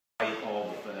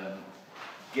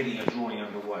getting a drawing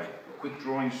underway. Quick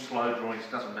drawings, slow drawings,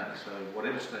 doesn't matter. So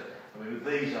whatever state. I mean, with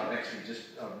these, I've actually just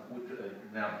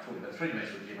now I'm talking about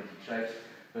three-dimensional geometric shapes.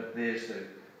 But there's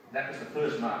that was the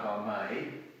first mark I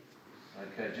made.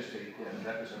 Okay, just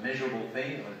that was a measurable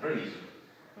thing. It was very easy.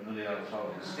 When Lily was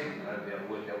holding the stick, and I'd be able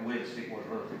to work out where the stick was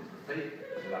relative to the feet.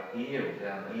 Was it up here or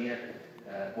down here?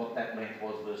 What that length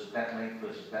was versus that length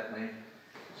versus that length.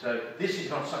 So this is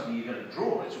not something you're going to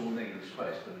draw. It's all negative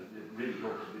space, but it really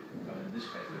helps in this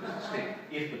case with the stick.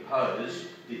 If the pose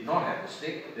did not have the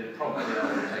stick, then probably I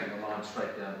would have taken the line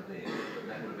straight down to there, and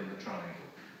that would have been the triangle.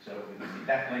 So it would be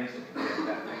that length compared to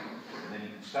that length. And then you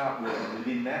can start working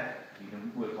within that. You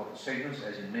can work off the segments,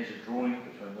 as in measured drawing,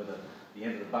 between whether the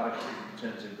end of the buttock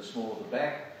turns into the small of the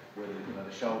back, whether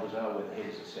the shoulders are, where the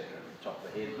head is, etc. The top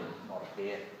of the head, not a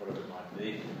hair, whatever it might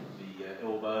be. The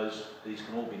elbows, these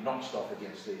can all be notched off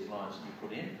against these lines that you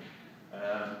put in.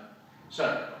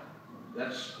 So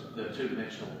that's the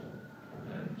two-dimensional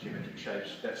geometric shapes.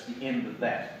 That's the end of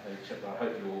that, except I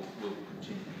hope you all will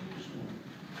continue to use them.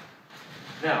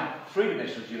 Now,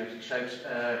 three-dimensional geometric shapes,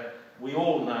 we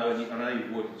all know, and I know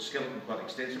you've worked with skeleton quite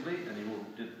extensively, and you all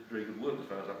did very good work as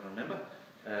far as I can remember,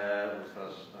 or as far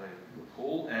as I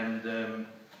recall, and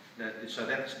so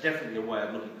that's definitely a way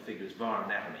of looking at the figures via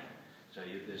anatomy. So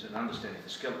there's an understanding of the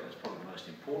skeleton is probably the most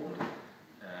important,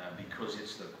 because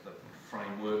it's the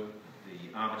framework,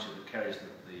 the armature that carries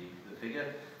the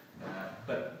figure.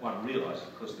 But one realises,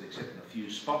 of course, that except in a few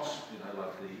spots,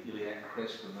 like the iliac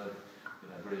crest and the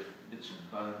various bits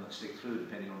of bone that stick through,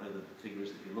 depending on who the figure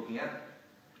is that you're looking at,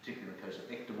 particularly in the case of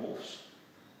ectomorphs.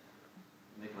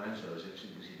 Michelangelo was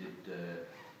interesting because he did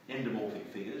endomorphic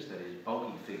figures, that is,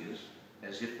 bulky figures,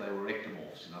 as if they were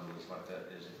ectomorphs. In other words, like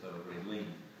that, as if they were very lean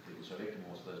people. So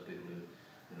ectomorphs are those people who,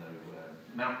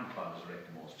 mountain climbers are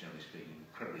ectomorphs, generally speaking,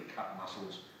 incredibly cut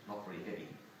muscles, not very heavy.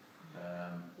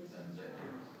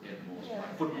 Endomorphs,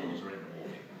 like footballers are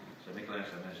endomorphic. So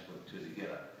Michelangelo managed to put the two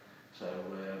together. So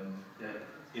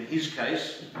in his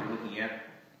case, we're looking at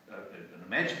an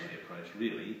imaginary approach,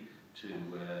 really, to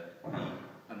the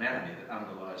anatomy that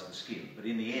underlies the skin. But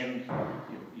in the end,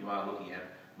 you are looking at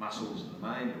muscles in the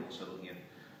main. You're also looking at,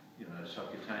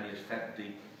 subcutaneous fat,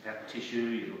 deep fat tissue.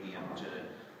 You're looking at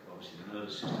obviously the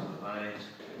nervous system, the veins.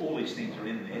 All these things are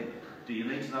in there. Do you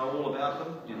need to know all about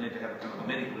them? Do you need to have a kind of a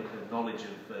medical knowledge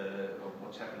of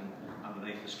what's happening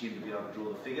underneath the skin to be able to draw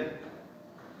the figure?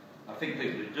 I think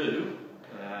people who do,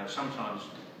 sometimes,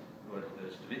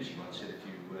 as Da Vinci once said,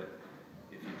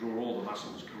 if you draw all the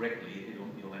muscles correctly,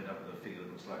 you'll end up with a figure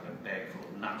that looks like a bag full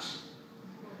of nuts.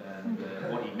 And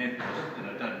what he meant was,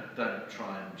 don't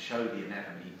try and show the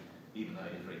anatomy, even though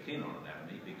you're very keen on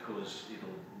anatomy, because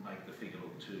it'll make the figure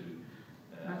look too.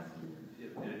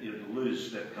 It'll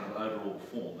lose that kind of overall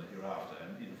form that you're after,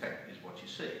 and in fact is what you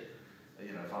see.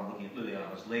 If I'm looking at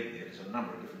Liliana's leg there's a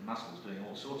number of different muscles doing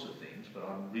all sorts of things, but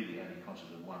I'm really only conscious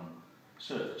of one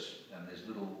surface, and there's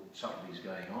little subtleties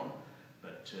going on.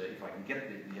 But if I can get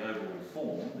the overall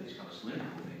form, these kind of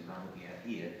cylindrical things I'm looking at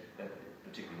here,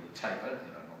 particularly the taper,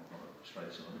 not a straight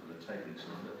cylinder, but a tapering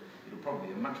cylinder, it'll probably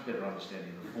be a much better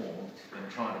understanding of the form than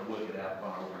trying to work it out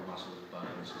by all the muscles,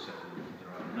 bones, etc. that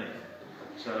are underneath.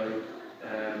 So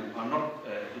I'm not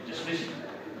dismissing